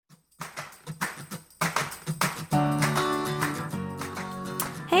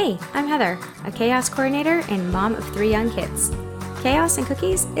Hey, I'm Heather, a chaos coordinator and mom of 3 young kids. Chaos and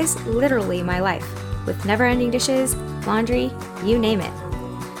cookies is literally my life, with never-ending dishes, laundry, you name it.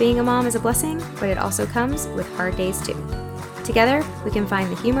 Being a mom is a blessing, but it also comes with hard days too. Together, we can find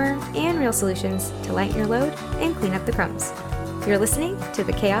the humor and real solutions to lighten your load and clean up the crumbs. You're listening to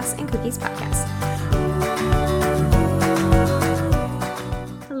the Chaos and Cookies podcast.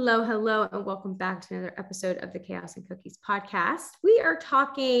 Hello, and welcome back to another episode of the Chaos and Cookies podcast. We are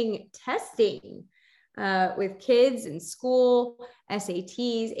talking testing with kids in school,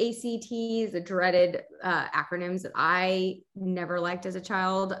 SATs, ACTs, the dreaded acronyms that I never liked as a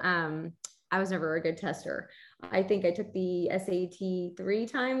child. I was never a good tester. I think I took the SAT 3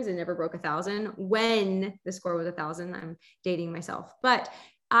 times and never broke 1,000 when the score was 1,000. I'm dating myself, but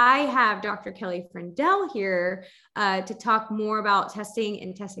I have Dr. Kelly Frindell here to talk more about testing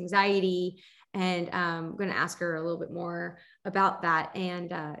and test anxiety. And I'm going to ask her a little bit more about that. And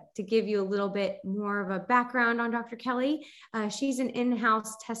to give you a little bit more of a background on Dr. Kelly, she's an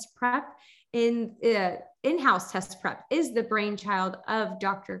in-house test prep. In-house test prep is the brainchild of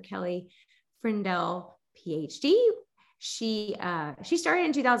Dr. Kelly Frindell, PhD. She started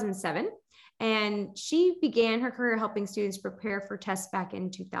in 2007. And she began her career helping students prepare for tests back in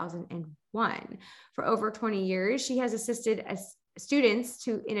 2001. For over 20 years, she has assisted students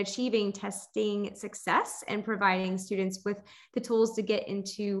in achieving testing success and providing students with the tools to get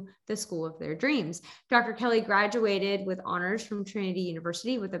into the school of their dreams. Dr. Kelly graduated with honors from Trinity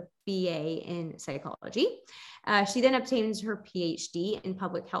University with a BA in psychology. She then obtains her PhD in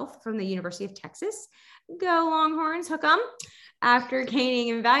public health from the University of Texas. Go Longhorns, hook 'em. After gaining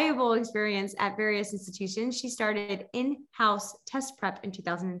invaluable experience at various institutions, she started in-house test prep in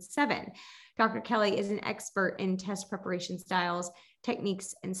 2007. Dr. Kelly is an expert in test preparation styles,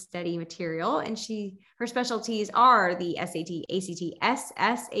 techniques, and study material. And her specialties are the SAT, ACT,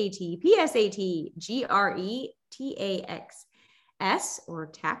 SSAT, PSAT, GRE, TAX or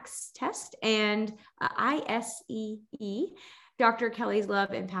tax test, and ISEE. Dr. Kelly's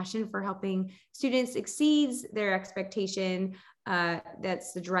love and passion for helping students exceeds their expectation.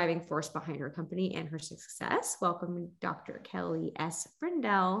 That's the driving force behind her company and her success. Welcome, Dr. Kelly S.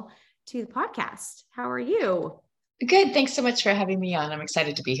 Frindell, to the podcast. How are you? Good. Thanks so much for having me on. I'm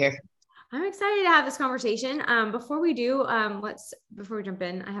excited to be here. I'm excited to have this conversation. Before we jump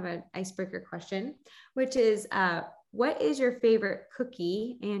in, I have an icebreaker question, which is, what is your favorite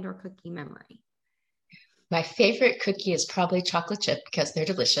cookie or cookie memory? My favorite cookie is probably chocolate chip because they're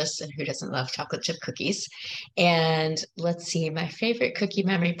delicious, and who doesn't love chocolate chip cookies? And let's see, my favorite cookie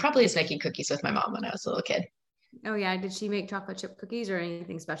memory probably is making cookies with my mom when I was a little kid. Oh yeah, did she make chocolate chip cookies or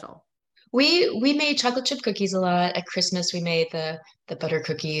anything special? We made chocolate chip cookies a lot. At Christmas, we made the butter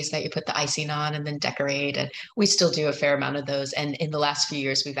cookies that you put the icing on and then decorate. And we still do a fair amount of those. And in the last few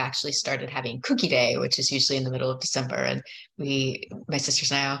years, we've actually started having Cookie Day, which is usually in the middle of December. And my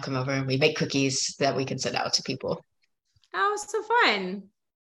sisters and I all come over and we make cookies that we can send out to people. Oh, so fun.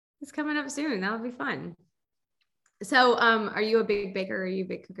 It's coming up soon. That'll be fun. So, are you a big baker? Or are you a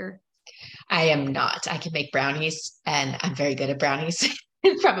big cooker? I am not. I can make brownies and I'm very good at brownies.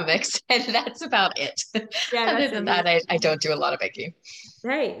 From a mix, and that's about it. Yeah, other than that, I don't do a lot of baking.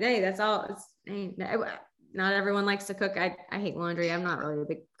 Hey, that's all. Not everyone likes to cook. I hate laundry. I'm not really a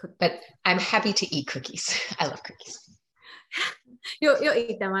big cook, but I'm happy to eat cookies. I love cookies. You'll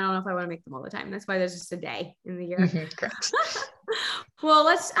eat them. I don't know if I want to make them all the time. That's why there's just a day in the year. Mm-hmm, correct. Well,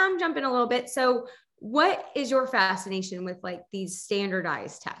 let's jump in a little bit. So, what is your fascination with like these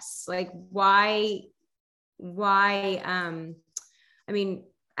standardized tests? Like why? I mean,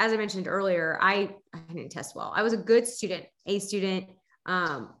 as I mentioned earlier, I didn't test well. I was a good student, A student,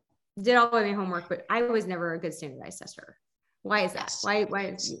 did all of my homework, but I was never a good standardized tester. Why is that? Why,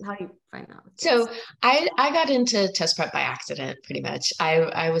 how do you find that? So I got into test prep by accident, pretty much.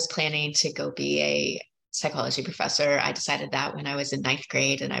 I was planning to go be a psychology professor. I decided that when I was in 9th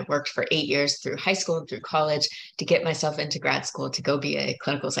grade, and I worked for 8 years through high school and through college to get myself into grad school to go be a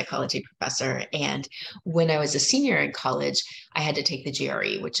clinical psychology professor. And when I was a senior in college, I had to take the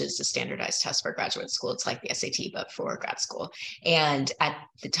GRE, which is a standardized test for graduate school. It's like the SAT, but for grad school. And at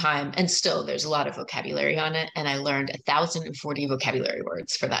the time, and still, there's a lot of vocabulary on it. And I learned 1,040 vocabulary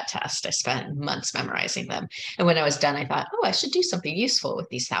words for that test. I spent months memorizing them. And when I was done, I thought, oh, I should do something useful with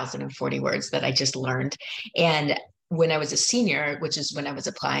these 1,040 words that I just learned. And when I was a senior, which is when I was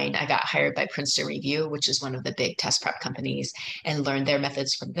applying, I got hired by Princeton Review, which is one of the big test prep companies, and learned their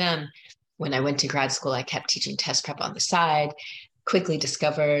methods from them. When I went to grad school, I kept teaching test prep on the side, quickly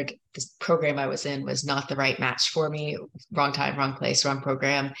discovered this program I was in was not the right match for me. Wrong time, wrong place, wrong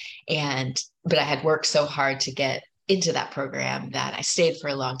program. But I had worked so hard to get into that program that I stayed for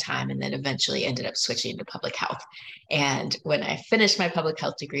a long time and then eventually ended up switching to public health. And when I finished my public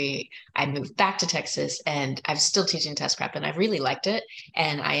health degree, I moved back to Texas and I'm still teaching test prep and I really liked it.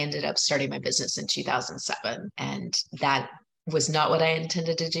 And I ended up starting my business in 2007. And that was not what I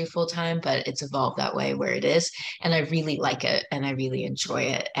intended to do full time, but it's evolved that way where it is. And I really like it and I really enjoy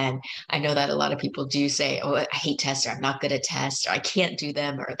it. And I know that a lot of people do say, oh, I hate tests, or I'm not good at tests, or I can't do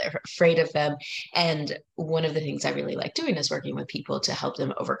them, or they're afraid of them. And one of the things I really like doing is working with people to help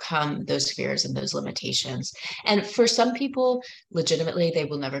them overcome those fears and those limitations. And for some people, legitimately, they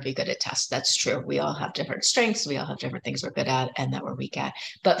will never be good at tests. That's true. We all have different strengths. We all have different things we're good at and that we're weak at.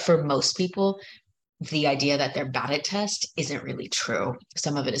 But for most people, the idea that they're bad at test isn't really true.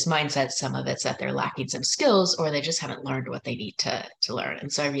 Some of it is mindset, some of it's that they're lacking some skills or they just haven't learned what they need to learn.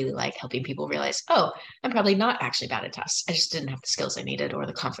 And so I really like helping people realize, oh, I'm probably not actually bad at tests. I just didn't have the skills I needed or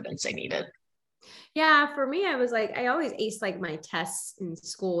the confidence I needed. Yeah, for me, I was like, I always aced like my tests in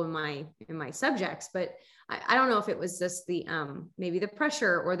school in my subjects, but I don't know if it was just the maybe the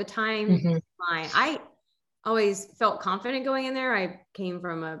pressure or the time. Mm-hmm. I always felt confident going in there. I came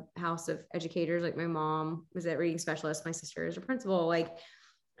from a house of educators. Like my mom was a reading specialist. My sister is a principal. Like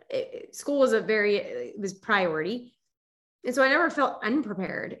school was it was priority. And so I never felt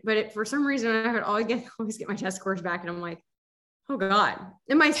unprepared, but for some reason I could always get my test scores back. And I'm like, oh God.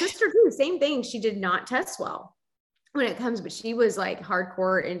 And my sister too, same thing. She did not test well when it comes, but she was like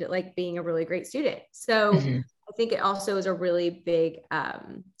hardcore into like being a really great student. So I think it also is a really big,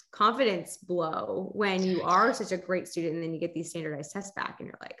 confidence blow when you are such a great student and then you get these standardized tests back and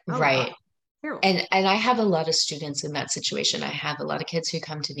you're like, oh, right. God. And I have a lot of students in that situation. I have a lot of kids who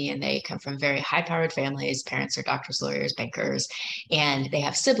come to me and they come from very high-powered families. Parents are doctors, lawyers, bankers, and they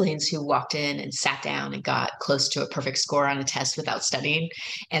have siblings who walked in and sat down and got close to a perfect score on a test without studying.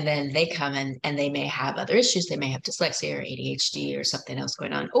 And then they come in and they may have other issues. They may have dyslexia or ADHD or something else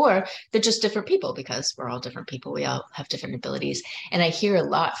going on, or they're just different people because we're all different people. We all have different abilities. And I hear a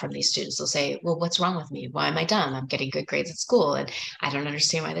lot from these students. They'll say, well, what's wrong with me? Why am I dumb? I'm getting good grades at school and I don't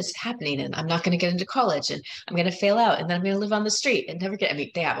understand why this is happening. And I'm not going to get into college and I'm going to fail out and then I'm going to live on the street and never get, I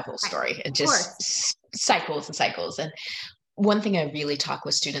mean, they have a whole story. It just cycles and cycles. And one thing I really talk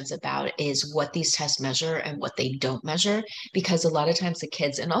with students about is what these tests measure and what they don't measure, because a lot of times the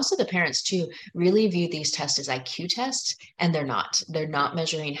kids and also the parents too really view these tests as IQ tests, and they're not. They're not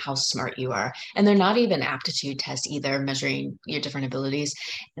measuring how smart you are, and they're not even aptitude tests either, measuring your different abilities.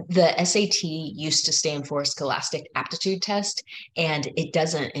 The SAT used to stand for Scholastic Aptitude Test, and it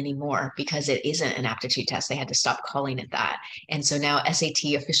doesn't anymore because it isn't an aptitude test. They had to stop calling it that, and so now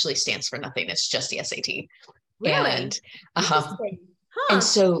SAT officially stands for nothing. It's just the SAT. Really? And Huh. and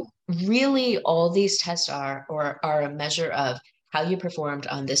so really all these tests are a measure of how you performed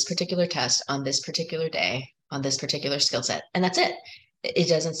on this particular test on this particular day on this particular skill set, and that's it. It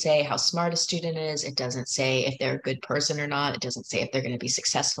doesn't say how smart a student is. It doesn't say if they're a good person or not. It doesn't say if they're going to be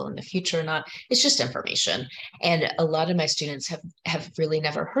successful in the future or not. It's just information. And a lot of my students have really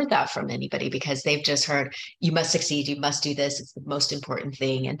never heard that from anybody because they've just heard, you must succeed, you must do this. It's the most important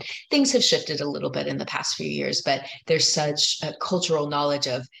thing. And things have shifted a little bit in the past few years, but there's such a cultural knowledge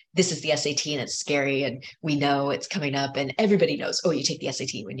of this is the SAT and it's scary and we know it's coming up and everybody knows, oh, you take the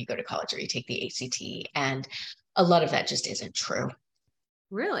SAT when you go to college or you take the ACT. And a lot of that just isn't true.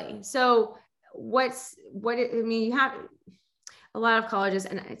 Really? So I mean, you have a lot of colleges,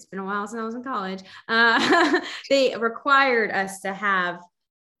 and it's been a while since I was in college. They required us to have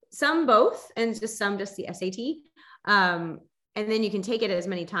some both and just the SAT. And then you can take it as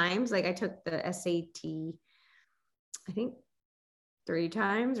many times. Like I took the SAT, I think 3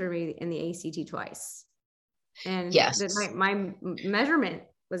 times or maybe in the ACT twice. And yes, my measurement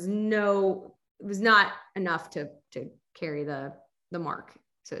was not enough to carry the mark,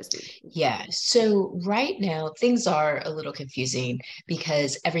 so to speak. Yeah. So right now things are a little confusing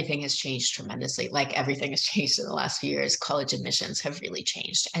because everything has changed tremendously. Like everything has changed in the last few years. College admissions have really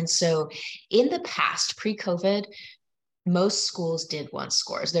changed. And so in the past, pre-COVID, most schools did want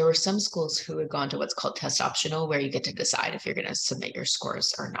scores. There were some schools who had gone to what's called test optional, where you get to decide if you're going to submit your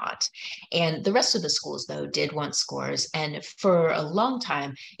scores or not. And the rest of the schools, though, did want scores. And for a long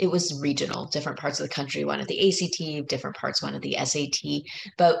time, it was regional. Different parts of the country wanted the ACT, different parts wanted the SAT.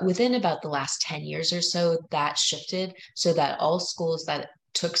 But within about the last 10 years or so, that shifted so that all schools that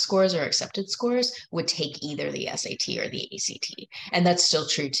took scores or accepted scores would take either the SAT or the ACT. And that's still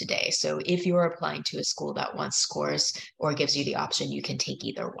true today. So if you're applying to a school that wants scores or gives you the option, you can take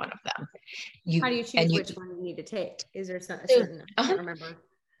either one of them. How do you choose which one you need to take? Is there a certain, I can't remember.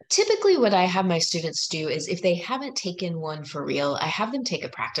 Typically, what I have my students do is if they haven't taken one for real, I have them take a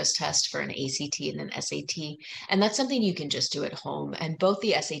practice test for an ACT and an SAT. And that's something you can just do at home. And both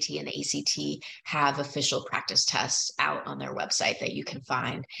the SAT and ACT have official practice tests out on their website that you can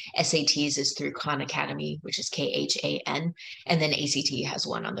find. SATs is through Khan Academy, which is KHAN. And then ACT has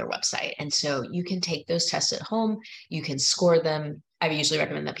one on their website. And so you can take those tests at home. You can score them. I usually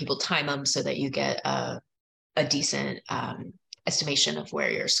recommend that people time them so that you get a decent estimation of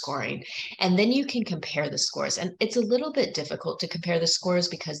where you're scoring. And then you can compare the scores. And it's a little bit difficult to compare the scores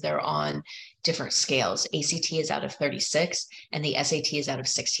because they're on different scales. ACT is out of 36 and the SAT is out of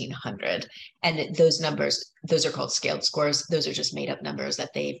 1600. And those numbers, those are called scaled scores. Those are just made up numbers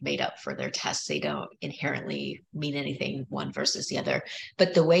that they've made up for their tests. They don't inherently mean anything one versus the other.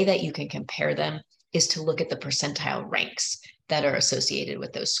 But the way that you can compare them is to look at the percentile ranks that are associated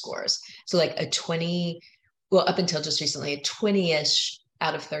with those scores. So like a 20, well, up until just recently, a 20-ish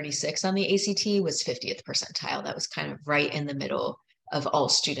out of 36 on the ACT was 50th percentile. That was kind of right in the middle of all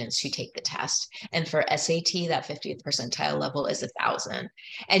students who take the test. And for SAT, that 50th percentile level is 1,000.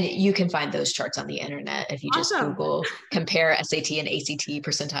 And you can find those charts on the internet. If you just Awesome. Google compare SAT and ACT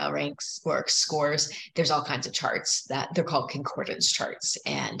percentile ranks or scores, there's all kinds of charts that they're called concordance charts.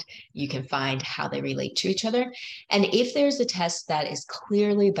 And you can find how they relate to each other. And if there's a test that is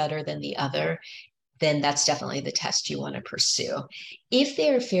clearly better than the other, then that's definitely the test you want to pursue. If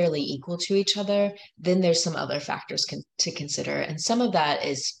they're fairly equal to each other, then there's some other factors to consider. And some of that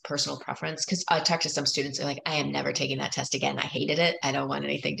is personal preference. Because I talk to some students who are like, I am never taking that test again. I hated it. I don't want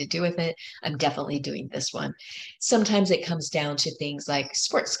anything to do with it. I'm definitely doing this one. Sometimes it comes down to things like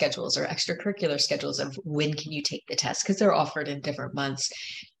sports schedules or extracurricular schedules of when can you take the test, because they're offered in different months.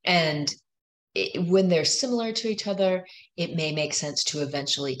 And when they're similar to each other, it may make sense to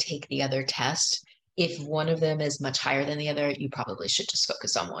eventually take the other test. If one of them is much higher than the other, you probably should just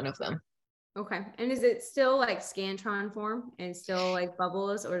focus on one of them. Okay. And is it still like Scantron form and still like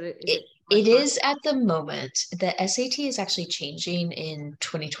bubbles, or is It, it it electronic? is at the moment. The SAT is actually changing in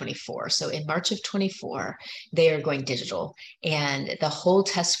 2024. So in March of 24, they are going digital and the whole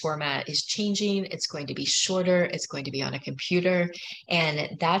test format is changing. It's going to be shorter. It's going to be on a computer.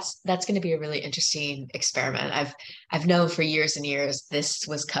 And that's going to be a really interesting experiment. I've known for years and years this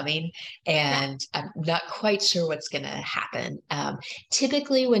was coming, Yeah. and I'm not quite sure what's going to happen.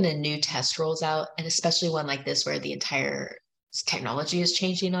 Typically, when a new test rolls out, and especially one like this where the entire technology is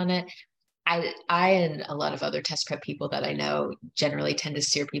changing on it, I and a lot of other test prep people that I know generally tend to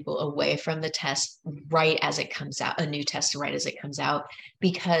steer people away from the test right as it comes out, a new test right as it comes out,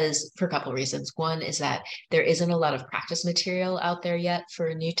 because for a couple of reasons. One is that there isn't a lot of practice material out there yet for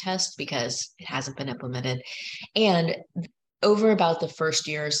a new test because it hasn't been implemented. And over about the first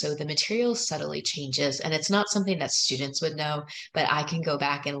year or so, the material subtly changes. And it's not something that students would know, but I can go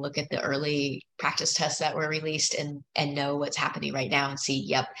back and look at the early practice tests that were released and know what's happening right now and see,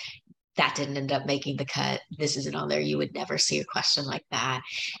 yep, that didn't end up making the cut. This isn't on there. You would never see a question like that.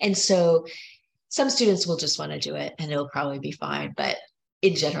 And so some students will just want to do it and it'll probably be fine. But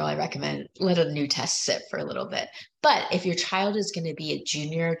in general, I recommend let a new test sit for a little bit. But if your child is going to be a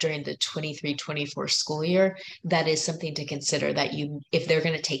junior during the 23-24 school year, that is something to consider that if they're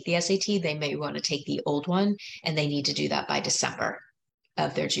going to take the SAT, they may want to take the old one and they need to do that by December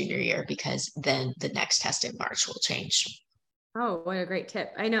of their junior year, because then the next test in March will change. Oh, what a great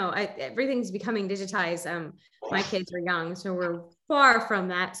tip. I know everything's becoming digitized. My kids are young, so we're far from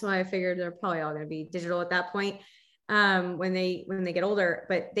that. So I figured they're probably all going to be digital at that point when they get older,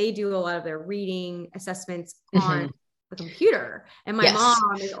 but they do a lot of their reading assessments on Mm-hmm. the computer. And my Yes.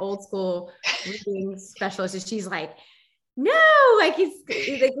 mom is old school reading specialist, and she's like, no, like it's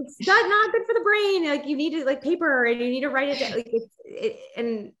not good for the brain. Like you need to like paper and you need to write it down.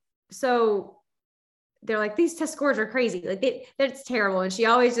 And so they're like, these test scores are crazy. Like that's terrible. And she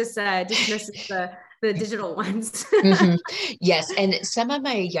always just dismisses the digital ones. Mm-hmm. Yes. And some of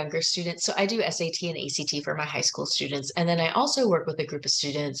my younger students, so I do SAT and ACT for my high school students. And then I also work with a group of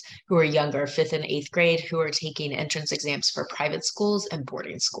students who are younger, fifth and eighth grade, who are taking entrance exams for private schools and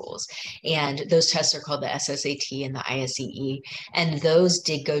boarding schools. And those tests are called the SSAT and the ISEE. And those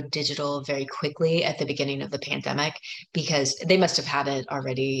did go digital very quickly at the beginning of the pandemic because they must have had it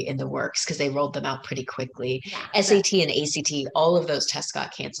already in the works because they rolled them out pretty quickly. Yeah, SAT and ACT, all of those tests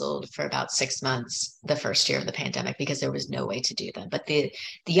got canceled for about 6 months the first year of the pandemic because there was no way to do them. But the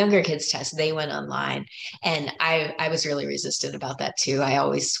younger kids test, they went online. And I was really resistant about that too. I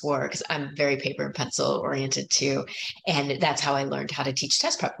always swore, because I'm very paper and pencil oriented too. And that's how I learned how to teach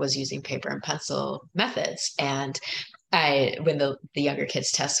test prep, was using paper and pencil methods. And when the younger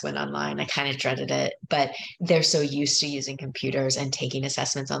kids tests went online, I kind of dreaded it, but they're so used to using computers and taking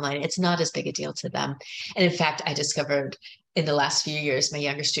assessments online. It's not as big a deal to them. And in fact, I discovered in the last few years, my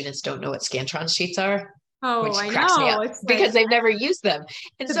younger students don't know what Scantron sheets are, Oh, which I cracks me know. up It's because like they've never used them.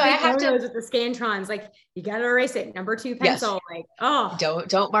 And the so I big have to, no-nos with the Scantrons. Like you got to erase it. Number 2 yes, pencil. Like, oh,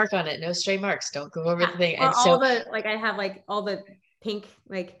 don't mark on it. No stray marks. Don't go over yeah. the thing. Or And all so, the, like I have like all the pink,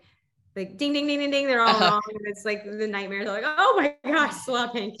 like ding, ding, ding, ding, ding. They're all wrong. And it's like the nightmares. They're like, oh my gosh, still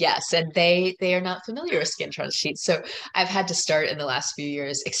pink. yes, and they are not familiar with Scantron sheets. So I've had to start in the last few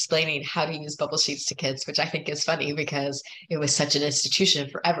years explaining how to use bubble sheets to kids, which I think is funny because it was such an institution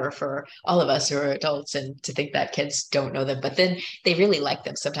forever for all of us who are adults, and to think that kids don't know them. But then they really like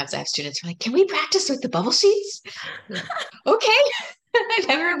them. Sometimes I have students who are like, "Can we practice with the bubble sheets?" Like, okay. I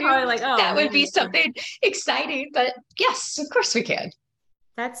never We're knew probably like, oh that would man, be something exciting, but yes, of course we can.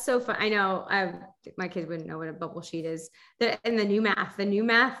 that's so fun. I know my kids wouldn't know what a bubble sheet is. And the new math.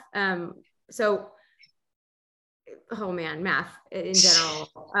 So, oh man, math in general.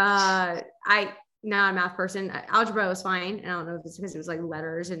 I not a math person. Algebra was fine. And I don't know if it's because it was like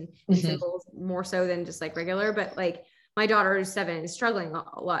letters and Mhm. symbols more so than just like regular, but like my daughter is 7 is struggling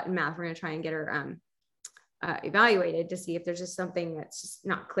a lot in math. We're going to try and get her evaluated to see if there's just something that's just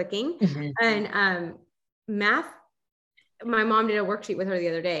not clicking. Mhm. And math, my mom did a worksheet with her the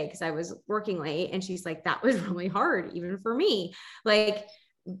other day because I was working late, and she's like, that was really hard even for me. Like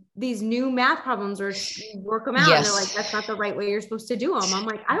these new math problems, or work them out and they're like, Yes. that's not the right way you're supposed to do them. I'm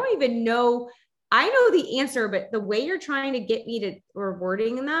like, I don't even know. I know the answer, but the way you're trying to get me to, or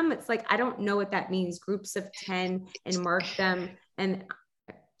wording them, it's like I don't know what that means. Groups of 10 and mark them, and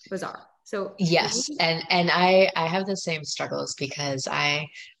bizarre. So Yes, and I have the same struggles because I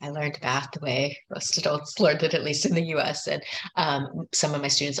learned math the way most adults learned it, at least in the U.S. And some of my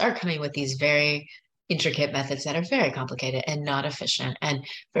students are coming with these very intricate methods that are very complicated and not efficient. And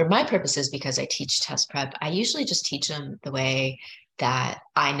for my purposes, because I teach test prep, I usually just teach them the way that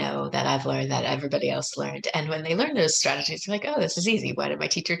I know, that I've learned, that everybody else learned. And when they learn those strategies, they're like, oh, this is easy. Why did my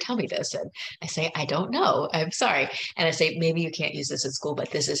teacher tell me this? And I say, I don't know. I'm sorry. And I say, maybe you can't use this in school, but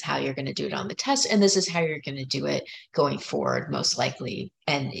this is how you're going to do it on the test. And this is how you're going to do it going forward, most likely.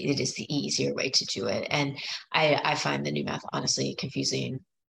 And it is the easier way to do it. And I find the new math honestly confusing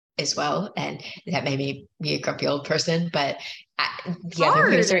as well. And that made me be a grumpy old person, but the other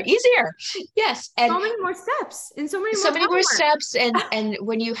ways are hard. easier. Yes. And So many more steps and so many so more many more homework. steps, and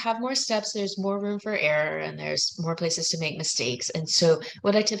when you have more steps, there's more room for error and there's more places to make mistakes. And so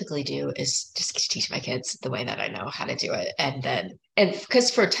what I typically do is just teach my kids the way that I know how to do it. And then, and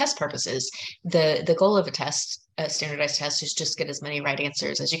because for test purposes, the goal of a test, a standardized test, is just get as many right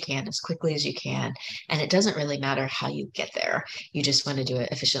answers as you can, as quickly as you can. And it doesn't really matter how you get there. You just want to do it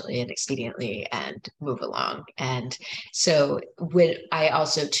efficiently and expediently and move along. And so when I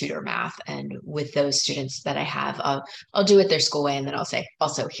also tutor math, and with those students that I have, I'll do it their school way, and then I'll say,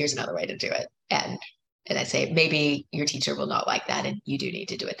 also, here's another way to do it. And I say, maybe your teacher will not like that, and you do need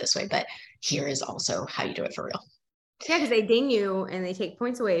to do it this way, but here is also how you do it for real. Yeah, because they ding you and they take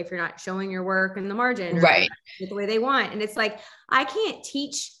points away if you're not showing your work in the margin, or if you're Right. not the way they want. And it's like, I can't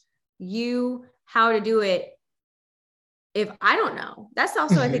teach you how to do it if I don't know. That's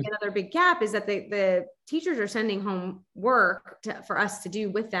also, I think, Mhm. another big gap is that the teachers are sending home work for us to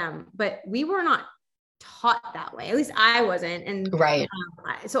do with them, but we were not taught that way. At least I wasn't. And Right.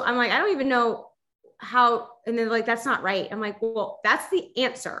 so I'm like, I don't even know how. And then like, that's not right. I'm like, well, that's the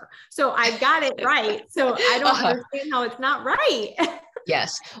answer. So I got it right. So I don't Uh-huh. understand how it's not right.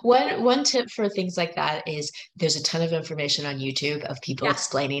 Yes. One tip for things like that is there's a ton of information on YouTube of people Yeah.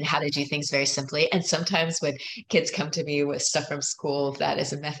 explaining how to do things very simply. And sometimes when kids come to me with stuff from school that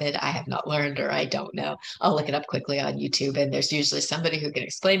is a method I have not learned or I don't know, I'll look it up quickly on YouTube, and there's usually somebody who can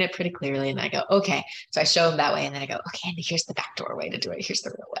explain it pretty clearly. And I go, okay. So I show them that way, and then I go, okay, and here's the backdoor way to do it. Here's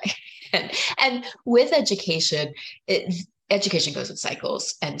the real way. And with education, education goes in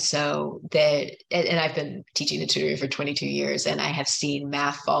cycles. And so and I've been teaching and tutoring for 22 years, and I have seen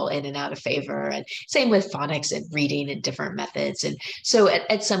math fall in and out of favor, and same with phonics and reading and different methods. And so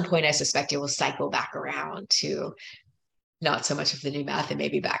at some point, I suspect it will cycle back around to not so much of the new math and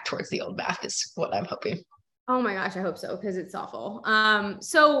maybe back towards the old math is what I'm hoping. Oh my gosh, I hope so, because it's awful.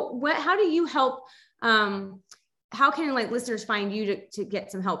 So how do you help? How can like listeners find you to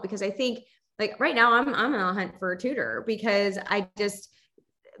get some help? Because I think like right now I'm on a hunt for a tutor, because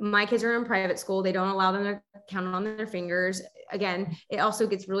my kids are in private school. They don't allow them to count on their fingers. Again, it also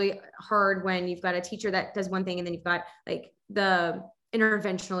gets really hard when you've got a teacher that does one thing, and then you've got like the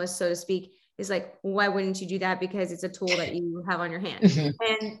interventionalist, so to speak, is like, why wouldn't you do that? Because it's a tool that you have on your hand. Mhm.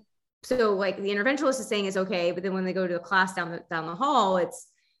 And so like the interventionist is saying it's okay, but then when they go to the class down the hall, it's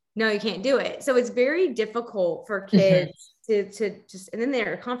no, you can't do it. So it's very difficult for kids to just, and then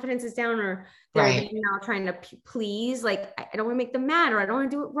their confidence is down, or they're now trying to please, like, I don't want to make them mad, or I don't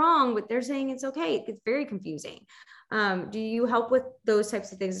want to do it wrong, but they're saying it's okay. It's very confusing. Do you help with those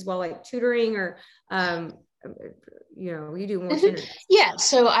types of things as well, like tutoring, or you do more standard? Yeah,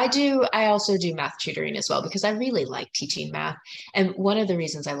 so I also do math tutoring as well, because I really like teaching math. And one of the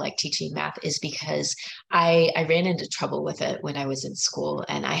reasons I like teaching math is because I ran into trouble with it when I was in school,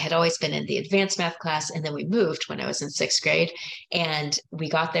 and I had always been in the advanced math class, and then we moved when I was in sixth grade, and we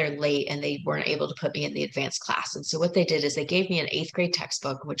got there late and they weren't able to put me in the advanced class. And so what they did is they gave me an eighth grade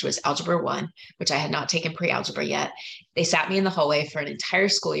textbook, which was Algebra 1, which I had not taken pre-algebra yet. They sat me in the hallway for an entire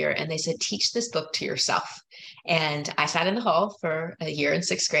school year and they said, teach this book to yourself. And I sat in the hall for a year in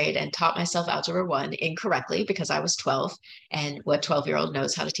sixth grade and taught myself Algebra 1 incorrectly, because I was 12, and what 12-year-old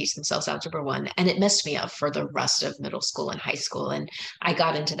knows how to teach themselves Algebra 1. And it messed me up for the rest of middle school and high school. And I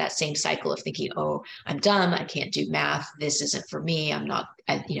got into that same cycle of thinking, oh, I'm dumb, I can't do math, this isn't for me, I'm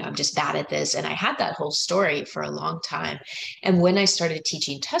just bad at this. And I had that whole story for a long time. And when I started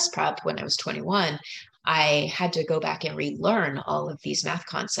teaching test prep when I was 21, I had to go back and relearn all of these math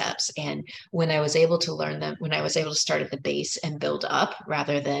concepts. And when I was able to learn them, when I was able to start at the base and build up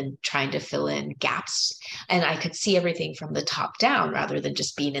rather than trying to fill in gaps, and I could see everything from the top down rather than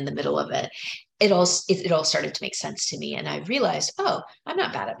just being in the middle of it, it all started to make sense to me. And I realized, oh, I'm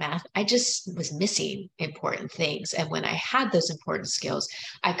not bad at math. I just was missing important things. And when I had those important skills,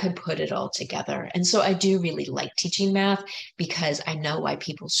 I could put it all together. And so I do really like teaching math, because I know why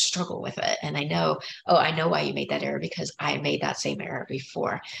people struggle with it. And I know, oh, I know why you made that error, because I made that same error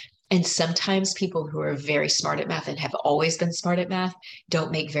before. And sometimes people who are very smart at math and have always been smart at math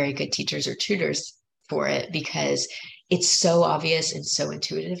don't make very good teachers or tutors for it, because it's so obvious and so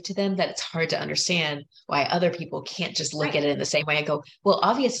intuitive to them that it's hard to understand why other people can't just look at it in the same way and go, well,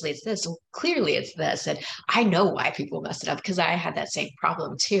 obviously it's this, well, clearly it's this. And I know why people mess it up, because I had that same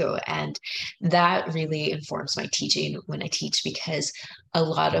problem too. And that really informs my teaching when I teach, because a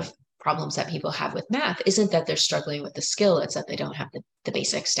lot of problems that people have with math isn't that they're struggling with the skill, it's that they don't have the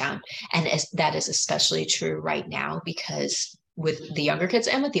basics down. And that is especially true right now, because with the younger kids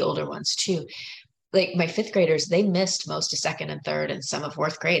and with the older ones too, like my fifth graders, they missed most of second and third and some of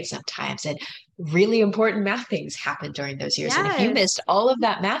fourth grade sometimes. And really important math things happen during those years. Yes. And if you missed all of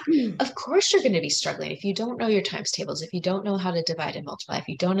that math, of course you're going to be struggling. If you don't know your times tables, if you don't know how to divide and multiply, if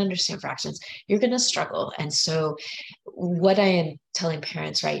you don't understand fractions, you're going to struggle. And so what I am telling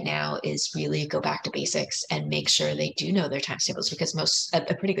parents right now is really go back to basics and make sure they do know their times tables, because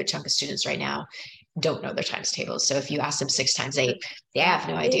a pretty good chunk of students right now don't know their times tables. So if you ask them 6 times 8, they have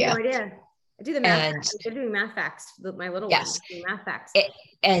no idea. I do the math. They're doing math facts. My little ones doing math facts.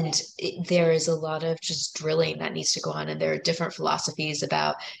 There is a lot of just drilling that needs to go on, and there are different philosophies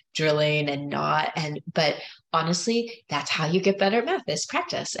about drilling and not. But honestly, that's how you get better at math, is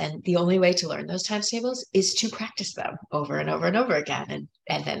practice. And the only way to learn those times tables is to practice them over and over and over again,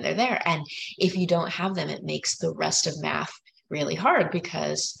 and then they're there. And if you don't have them, it makes the rest of math really hard,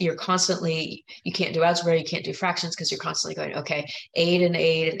 because you can't do algebra, you can't do fractions, because you're constantly going, okay, 8 and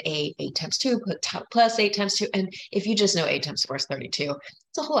 8 and 8 times 2 plus 8 times 2. And if you just know 8 times 4 is 32,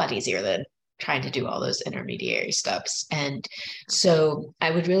 it's a whole lot easier than trying to do all those intermediary steps. And so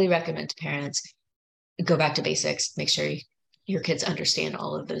I would really recommend to parents, go back to basics, make sure your kids understand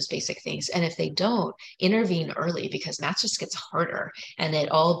all of those basic things. And if they don't, intervene early, because math just gets harder and it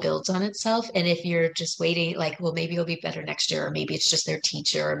all builds on itself. And if you're just waiting, like, well, maybe it'll be better next year, or maybe it's just their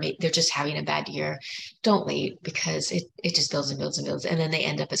teacher, or maybe they're just having a bad year, don't wait, because it just builds and builds and builds. And then they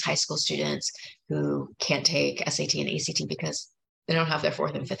end up as high school students who can't take SAT and ACT because they don't have their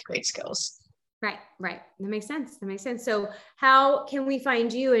 4th and 5th grade skills. Right. That makes sense. So how can we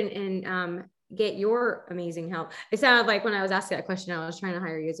find you and get your amazing help? It sounded like when I was asking that question, I was trying to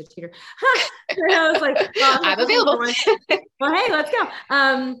hire you as a tutor. I was like, well, I'm available. Well, hey, let's go.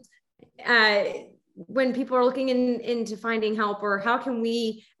 When people are looking into finding help, or how can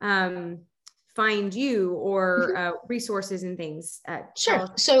we find you, or resources and things? Sure.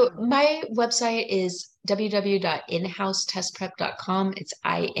 So my website is www.inhousetestprep.com. It's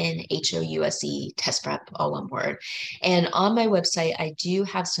INHOUSE test prep, all one word. And on my website, I do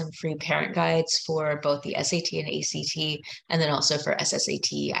have some free parent guides for both the SAT and ACT, and then also for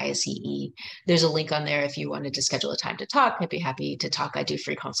SSAT, ISEE. There's a link on there if you wanted to schedule a time to talk. I'd be happy to talk. I do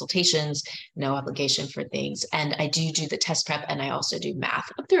free consultations, no obligation for things. And I do the test prep, and I also do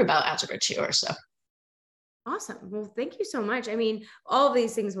math up through about Algebra 2 or so. Awesome. Well, thank you so much. I mean, all of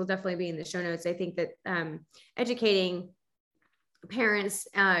these things will definitely be in the show notes. I think that educating parents,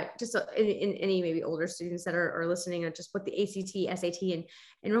 just in any maybe older students that are listening, just what the ACT, SAT,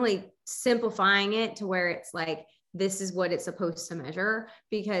 and really simplifying it to where it's like, this is what it's supposed to measure,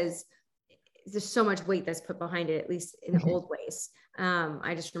 because there's so much weight that's put behind it, at least in the old ways.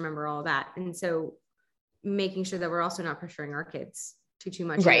 I just remember all that. And so making sure that we're also not pressuring our kids too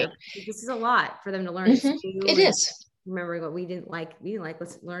much. Right. This is a lot for them to learn. It is. Remember what we didn't like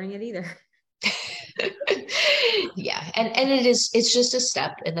learning it either. Yeah. And it's just a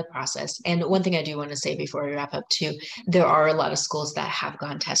step in the process. And one thing I do want to say before we wrap up too, there are a lot of schools that have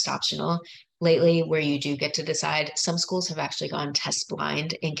gone test optional lately, where you do get to decide. Some schools have actually gone test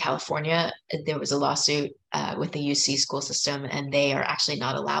blind. In California, there was a lawsuit with the UC school system, and they are actually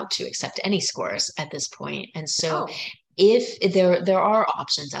not allowed to accept any scores at this point. And so if there are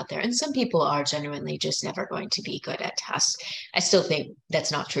options out there, and some people are genuinely just never going to be good at tests. I still think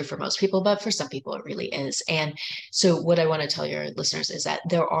that's not true for most people, but for some people it really is. And so what I want to tell your listeners is that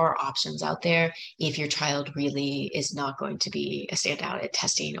there are options out there if your child really is not going to be a standout at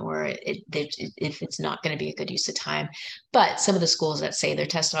testing, or if it's not going to be a good use of time. But some of the schools that say they're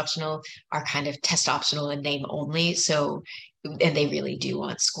test optional are kind of test optional in name only. So, and they really do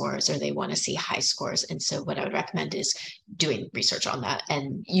want scores, or they want to see high scores. And so what I would recommend is doing research on that.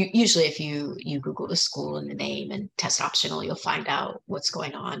 And usually if you Google the school and the name and test optional, you'll find out what's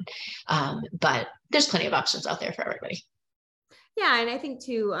going on. But there's plenty of options out there for everybody. Yeah. And I think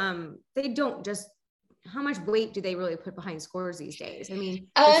too, they don't just, how much weight do they really put behind scores these days? I mean,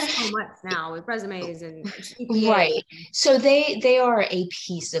 there's so much now with resumes and GPA. Right. So they are a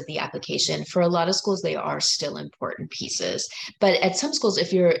piece of the application. For a lot of schools, they are still important pieces. But at some schools,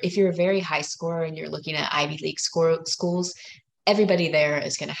 if you're a very high scorer and you're looking at Ivy League schools, everybody there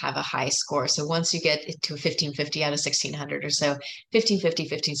is going to have a high score. So once you get to a 1550 out of 1600 or so, 1550,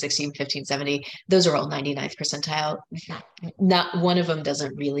 1560, 1570, those are all 99th percentile. Not one of them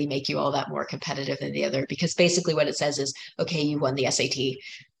doesn't really make you all that more competitive than the other, because basically what it says is, okay, you won the SAT.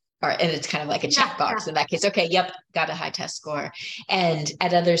 And it's kind of like a checkbox in that case. Okay, yep, got a high test score. And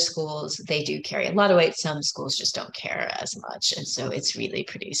at other schools, they do carry a lot of weight. Some schools just don't care as much. And so it's really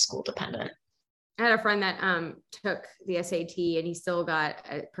pretty school dependent. I had a friend that took the SAT and he still got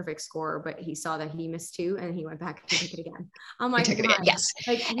a perfect score, but he saw that he missed 2 and he went back to take it again. I'm like, yes.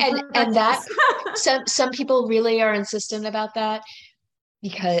 Like, and that some people really are insistent about that,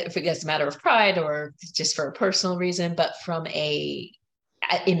 because if it's a matter of pride or just for a personal reason. But from a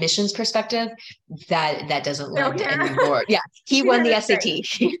admissions perspective, that doesn't lend anymore. Yeah, he won the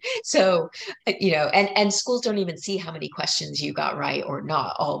SAT. So, and schools don't even see how many questions you got right or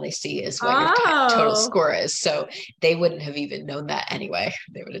not. All they see is what your total score is. So they wouldn't have even known that anyway.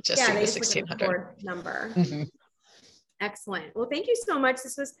 They would have just seen the 1600 number. Excellent. Well, thank you so much.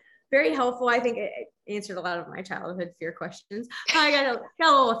 This was very helpful. I think it answered a lot of my childhood fear questions. I got a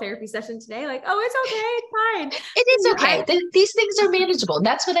little therapy session today. Like, oh, it's okay. It's fine. It is okay. These things are manageable. And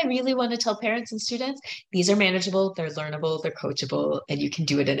that's what I really want to tell parents and students. These are manageable. They're learnable. They're coachable. And you can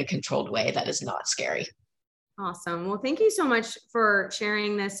do it in a controlled way that is not scary. Awesome. Well, thank you so much for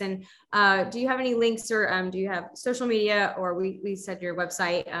sharing this. And do you have any links, or do you have social media, or we said your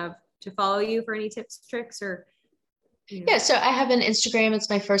website to follow you for any tips, tricks, or Yeah, so I have an Instagram. It's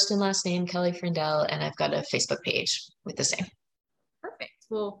my first and last name, Kelly Frindell, and I've got a Facebook page with the same. Perfect.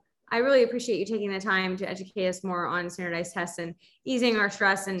 Well, I really appreciate you taking the time to educate us more on standardized tests and easing our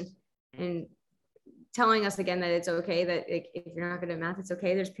stress, and telling us again that it's okay, that if you're not good at math, it's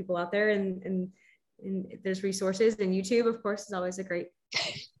okay. There's people out there, and there's resources, and YouTube, of course, is always a great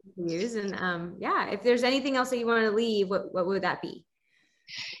to use. And if there's anything else that you want to leave, what would that be?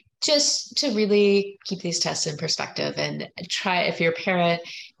 Just to really keep these tests in perspective, and try, if you're a parent,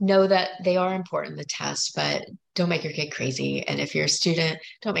 know that they are important, the tests, but don't make your kid crazy. And if you're a student,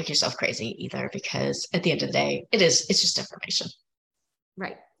 don't make yourself crazy either, because at the end of the day, it's just information.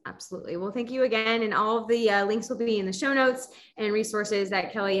 Right. Absolutely. Well, thank you again. And all of the links will be in the show notes and resources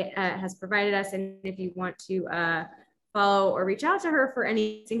that Kelly has provided us. And if you want to follow or reach out to her for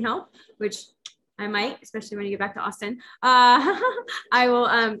anything help, which I might, especially when you get back to Austin, I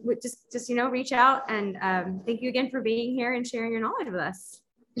will just reach out. And thank you again for being here and sharing your knowledge with us.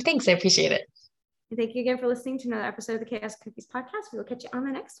 Thanks. I appreciate it. And thank you again for listening to another episode of the Chaos Cookies podcast. We will catch you on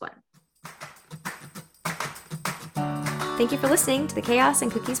the next one. Thank you for listening to the Chaos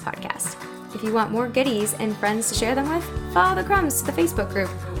and Cookies podcast. If you want more goodies and friends to share them with, follow the crumbs to the Facebook group,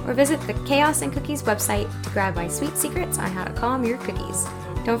 or visit the Chaos and Cookies website to grab my sweet secrets on how to calm your cookies.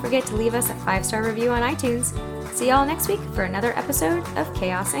 Don't forget to leave us a 5-star review on iTunes. See y'all next week for another episode of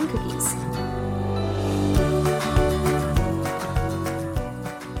Chaos and Cookies.